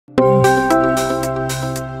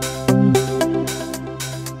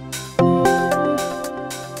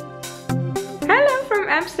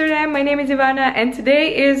name is Ivana and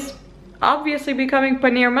today is obviously becoming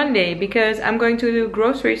Paneer Monday because I'm going to do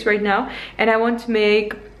groceries right now and I want to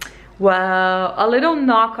make, well, a little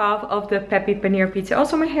knockoff of the Peppy Paneer pizza.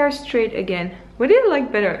 Also, my hair is straight again. What do you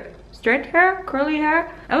like better? Straight hair? Curly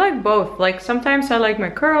hair? I like both. Like sometimes I like my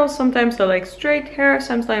curls, sometimes I like straight hair,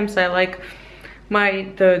 sometimes I like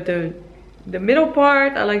the middle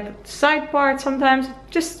part, I like the side part, sometimes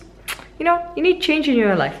just, you know, you need change in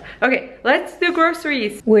your life. Okay, let's do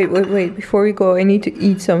groceries. Wait, before we go, I need to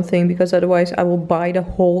eat something because otherwise I will buy the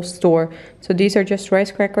whole store. So these are just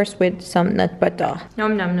rice crackers with some nut butter.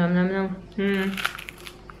 Nom nom nom nom nom.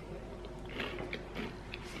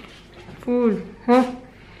 Food, huh?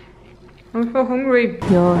 I'm so hungry.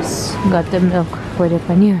 Yes, got the milk for the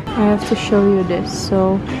paneer. I have to show you this.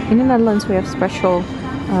 So in the Netherlands we have special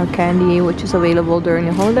candy which is available during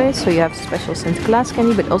the holidays. So you have special Sinterklaas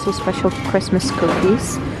candy but also special Christmas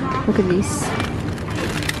cookies. Look at these.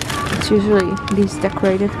 It's usually these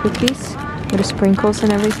decorated cookies with the sprinkles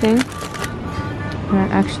and everything. And I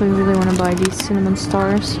actually really want to buy these cinnamon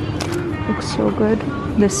stars. Looks so good.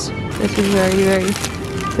 This is very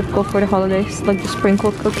typical for the holidays, like the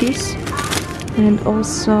sprinkled cookies. And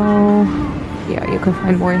also, yeah, you can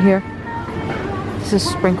find more in here. This is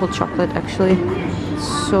sprinkled chocolate actually.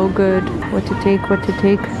 So good. What to take.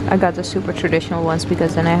 I got the super traditional ones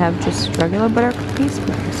because then I have just regular butter cookies,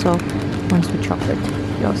 but also ones with chocolate.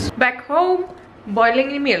 Yes. Back home, boiling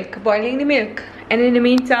the milk. And in the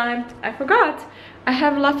meantime, I forgot, I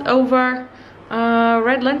have leftover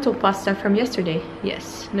red lentil pasta from yesterday.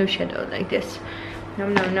 Yes, no shadow like this.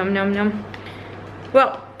 Nom nom nom nom nom.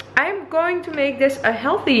 Well, I'm going to make this a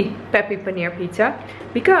healthy Peppy Paneer pizza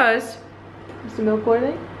because... Is the milk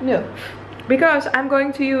boiling? No. Because I'm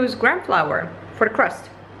going to use gram flour for the crust,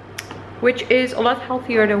 which is a lot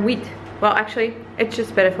healthier than wheat. Well, actually, it's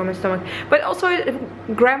just better for my stomach. But also,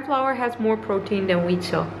 gram flour has more protein than wheat,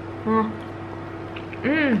 so...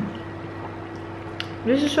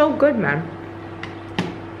 This is so good, man.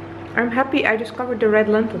 I'm happy I discovered the red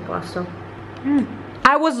lentil pasta.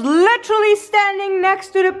 I was literally standing next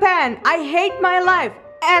to the pan. I hate my life.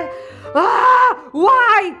 And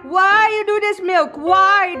why you do this, milk?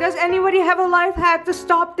 Why does anybody have a life hack to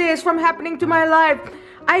stop this from happening to my life?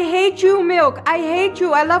 I hate you, milk. I hate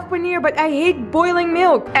you. I love paneer, but I hate boiling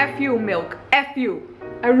milk. F you, milk. F you.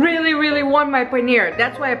 I really want my paneer.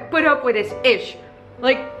 That's why I put up with this ish.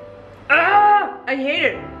 Like, I hate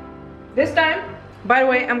it. This time, by the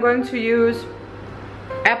way, I'm going to use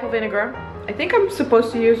apple vinegar. I think I'm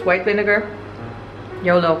supposed to use white vinegar.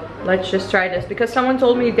 YOLO, let's just try this because someone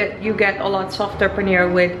told me that you get a lot softer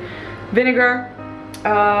paneer with vinegar.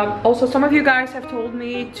 Also, some of you guys have told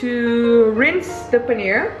me to rinse the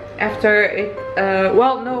paneer after it.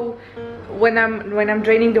 Well, no, when I'm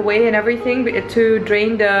draining the whey and everything, to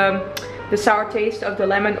drain the sour taste of the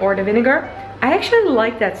lemon or the vinegar. I actually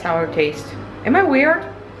like that sour taste. Am I weird?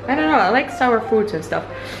 I don't know. I like sour fruits and stuff.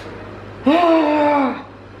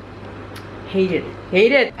 Hate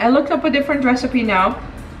it. I looked up a different recipe now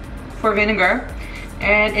for vinegar,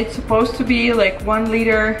 and it's supposed to be like 1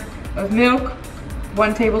 liter of milk,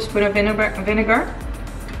 1 tablespoon of vinegar.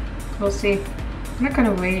 We'll see. I'm not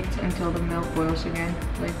gonna wait until the milk boils again.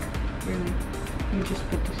 Like, really. Let me just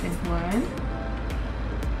put this in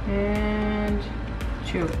 1 and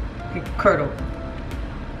 2. Okay, curdle.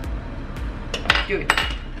 Do it.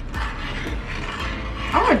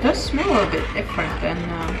 Oh, it does smell a bit different than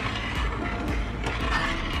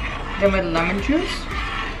with lemon juice.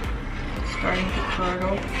 It's starting to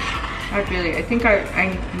curdle. Not really. I think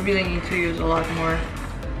I really need to use a lot more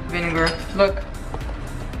vinegar. Look.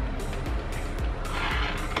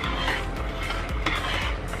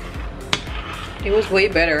 It was way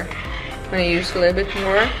better when I used a little bit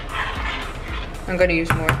more. I'm gonna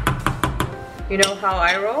use more. You know how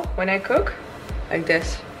I roll when I cook? Like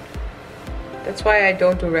this. That's why I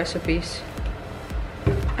don't do recipes.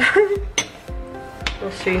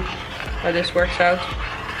 We'll see how this works out.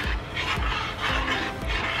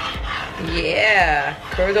 Yeah,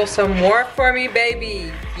 curdle some more for me,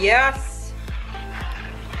 baby. Yes.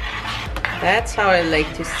 That's how I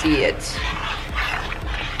like to see it.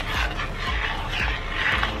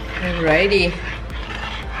 Alrighty.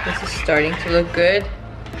 This is starting to look good.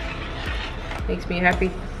 Makes me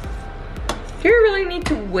happy. Do you really need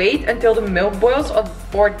to wait until the milk boils,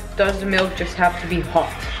 or does the milk just have to be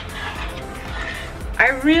hot? I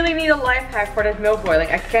really need a life hack for that milk boiling.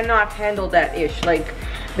 I cannot handle that ish. Like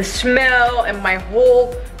the smell and my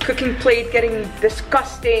whole cooking plate getting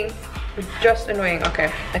disgusting. It's just annoying.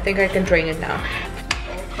 Okay, I think I can drain it now.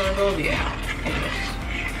 All curdled, yeah.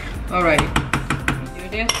 Alrighty. Do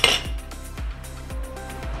this.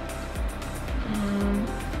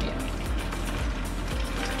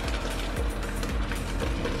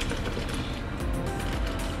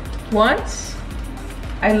 Once,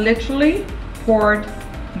 I literally poured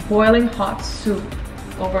boiling hot soup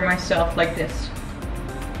over myself like this.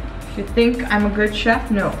 If you think I'm a good chef,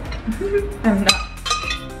 no, I'm not.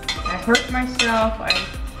 I hurt myself, I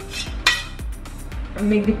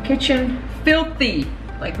made the kitchen filthy.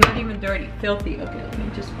 Like not even dirty, filthy. Okay, let me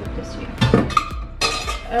just put this here.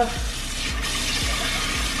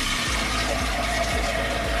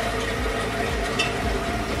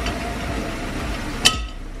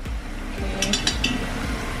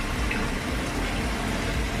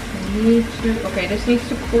 Okay, this needs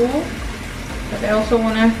to cool, but I also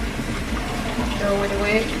want to throw it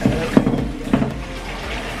away.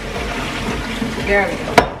 There we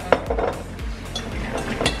go.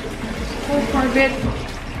 Cool for a bit.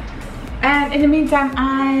 And in the meantime,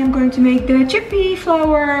 I am going to make the chickpea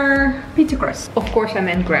flour pizza crust. Of course, I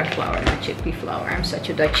meant gram flour, not chickpea flour. I'm such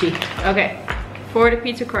a Dutchie. Okay, for the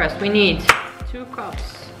pizza crust, we need 2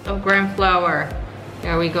 cups of gram flour.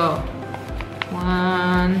 There we go.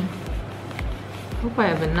 1. Hope I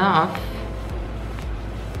have enough.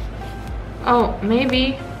 Oh,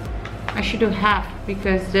 maybe I should do half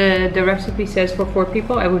because the recipe says for 4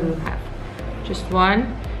 people. I would do half. Just 1.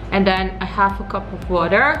 And then a half a cup of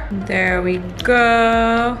water. There we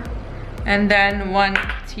go. And then 1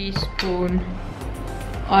 teaspoon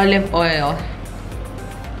olive oil.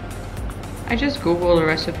 I just googled the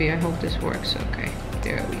recipe. I hope this works. Okay,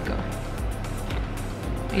 there we go.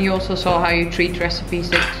 And you also saw how you treat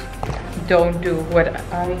recipes that don't do what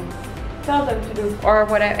I tell them to do or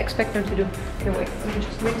what I expect them to do. Okay, wait, let me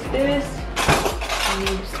just mix this. I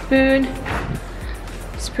need a spoon.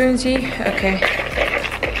 Spoonsy, okay.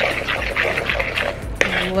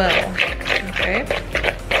 Well, okay.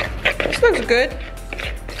 This looks good.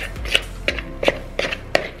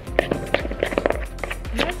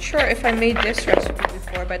 I'm not sure if I made this recipe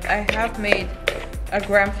before, but I have made a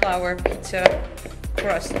gram flour pizza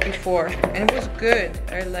crust before and it was good.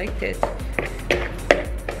 I liked it.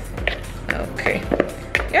 Okay.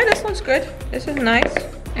 Yeah, this looks good. This is nice.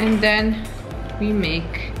 And then we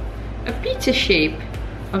make a pizza shape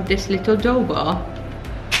of this little dough ball.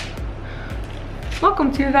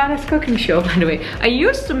 Welcome to Vanna's cooking show, by the way. I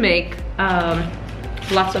used to make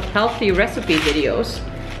lots of healthy recipe videos,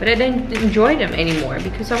 but I didn't enjoy them anymore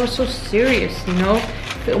because I was so serious, you know,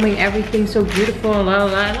 filming everything so beautiful.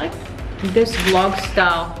 I like this vlog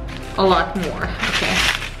style a lot more. Okay,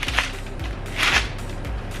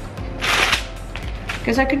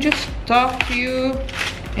 because I can just talk to you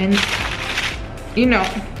and, you know,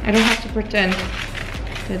 I don't have to pretend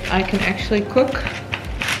that I can actually cook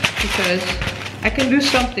because I can do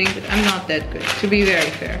something, but I'm not that good, to be very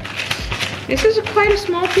fair. This is quite a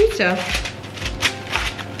small pizza.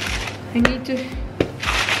 I need to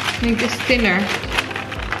make this thinner.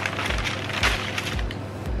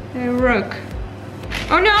 Rook.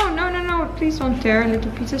 Oh no, no, no, no, please don't tear a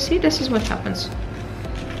little pizza. See, this is what happens.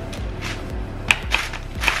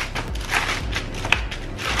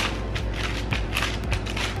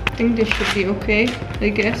 I think this should be okay, I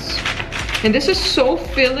guess. And this is so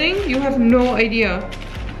filling, you have no idea.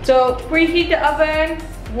 So preheat the oven,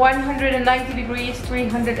 190 degrees,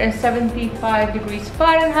 375 degrees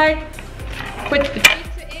Fahrenheit. Put the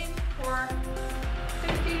pizza in for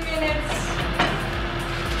 15 minutes.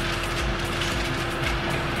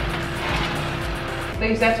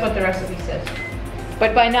 Because that's what the recipe says.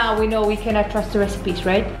 But by now we know we cannot trust the recipes,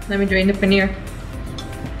 right? Let me drain the paneer.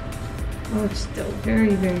 Oh, it's still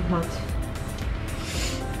very, very hot.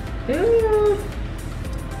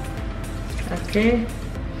 Okay.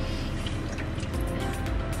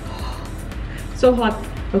 So hot.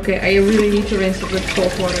 Okay, I really need to rinse it with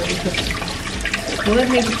cold water because will it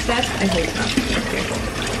make it set? I hope not.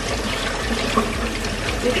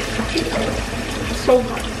 Okay. It's so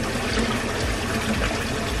hot.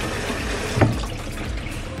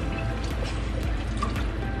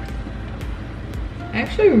 I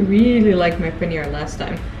actually really liked my paneer last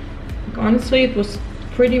time. Like, honestly, it was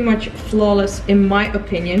pretty much flawless in my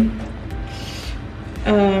opinion.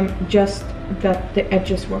 Just that the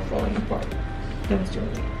edges were falling apart. That was the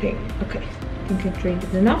only thing. Okay, I think I drained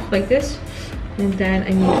it enough like this. And then I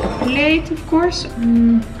need a plate, of course.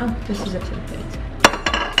 Oh, this is a template.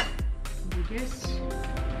 Do this.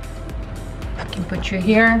 I can put you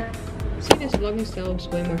here. See, this vlogging style is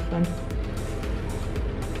way more fun.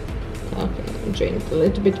 Okay, drain it a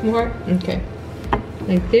little bit more. Okay,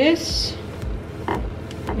 like this.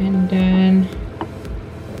 And then,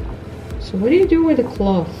 so what do you do with a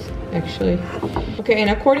cloth, actually? Okay, and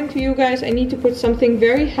according to you guys, I need to put something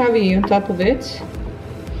very heavy on top of it.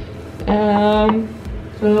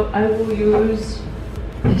 So I will use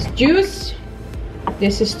this juice.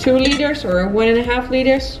 This is 2 liters or 1.5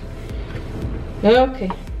 liters. Okay.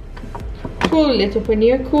 Cool, little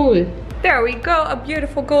paneer, cool. There we go, a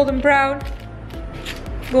beautiful golden brown,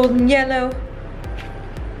 golden yellow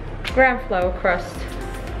gram flour crust.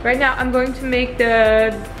 Right now I'm going to make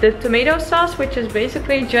the tomato sauce, which is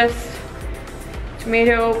basically just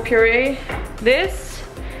tomato puree. This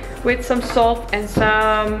with some salt and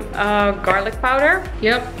some garlic powder.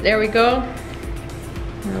 Yep, there we go.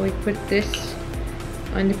 Now we put this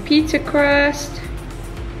on the pizza crust.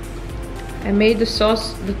 I made the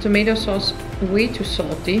sauce, the tomato sauce, way too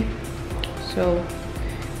salty. So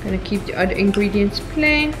I'm gonna keep the other ingredients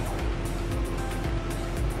plain.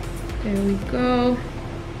 There we go.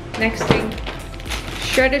 Next thing,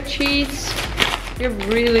 shredded cheese. We have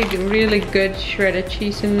really good shredded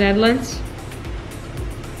cheese in the Netherlands.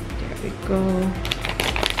 There we go.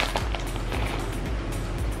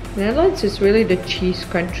 The Netherlands is really the cheese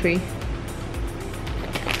country.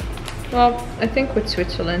 Well, I think with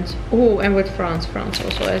Switzerland. Oh, and with France. France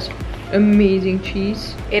also has amazing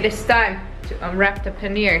cheese. It is time to unwrap the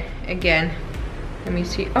paneer again. Let me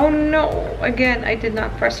see. Oh no, again, I did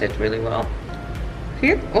not press it really well.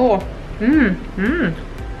 See? Oh,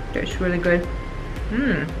 that's really good.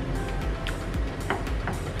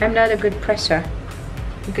 I'm not a good presser.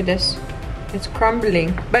 Look at this. It's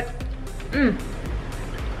crumbling. But,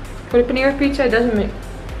 for the paneer pizza, it doesn't make...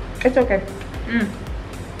 It's okay.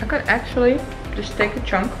 I could actually just take a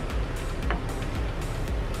chunk.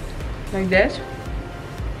 Like this.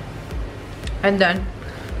 And then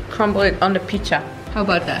crumble it on the pizza. How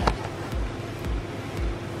about that?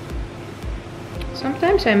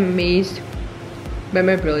 Sometimes I'm amazed by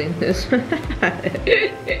my brilliantness.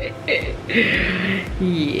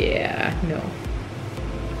 Yeah, no.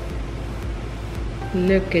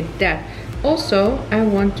 Look at that. Also, I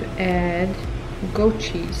want to add goat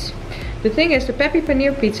cheese. The thing is, the Peppy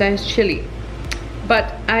Paneer pizza is chili.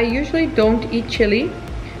 But I usually don't eat chili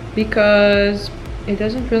because it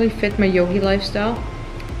doesn't really fit my yogi lifestyle.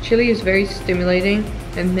 Chili is very stimulating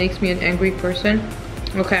and makes me an angry person.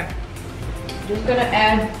 Okay. Just gonna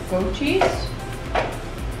add goat cheese.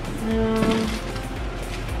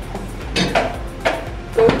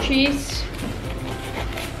 Goat cheese.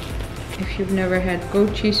 If you've never had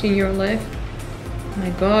goat cheese in your life,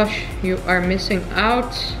 my gosh, you are missing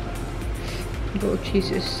out. Goat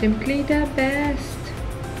cheese is simply the best.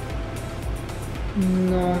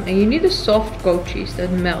 No, and you need a soft goat cheese that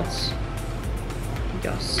melts.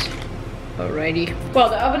 Yes. Alrighty. Well,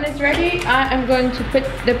 the oven is ready. I am going to put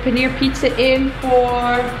the paneer pizza in for,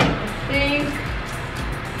 I think,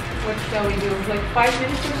 what shall we do? Like 5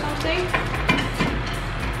 minutes or something?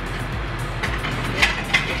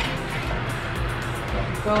 There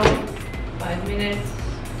we go. 5 minutes.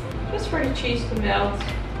 Just for the cheese to melt.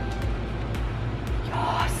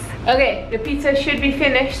 Yes. Okay, the pizza should be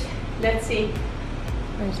finished. Let's see.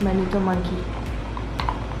 Where's my little monkey?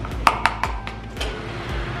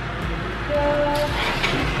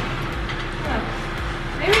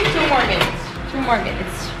 Maybe 2 more minutes. 2 more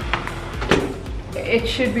minutes. It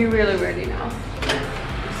should be really ready now.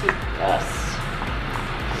 Yes.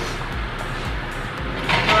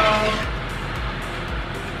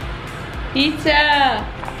 Pizza!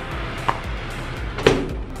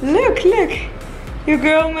 Look, look! Your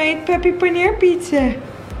girl made Peppy Paneer pizza.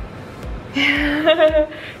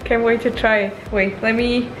 Can't wait to try it. Wait, let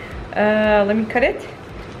me cut it,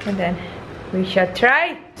 and then we shall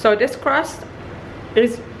try. So this crust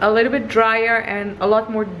is a little bit drier and a lot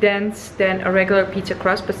more dense than a regular pizza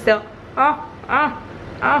crust, but still,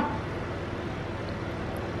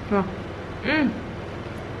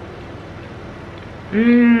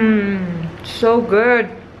 so good.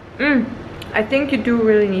 I think you do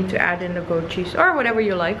really need to add in the goat cheese or whatever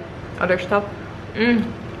you like, other stuff.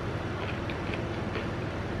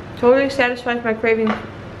 Totally satisfies my craving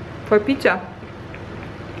for pizza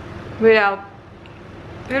without,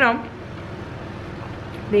 you know,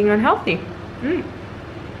 being unhealthy.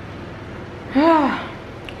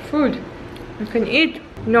 Food you can eat.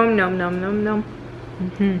 Nom nom nom nom nom.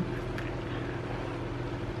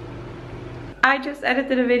 I just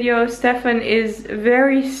edited a video. Stefan is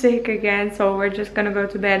very sick again, so we're just gonna go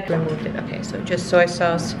to bed. Removed it. Okay, so just soy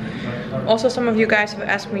sauce. Also, some of you guys have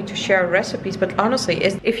asked me to share recipes, but honestly,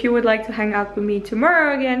 if you would like to hang out with me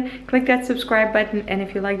tomorrow again, click that subscribe button, and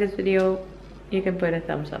if you like this video, you can put a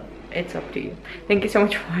thumbs up. It's up to you. Thank you so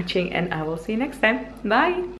much for watching, and I will see you next time. Bye!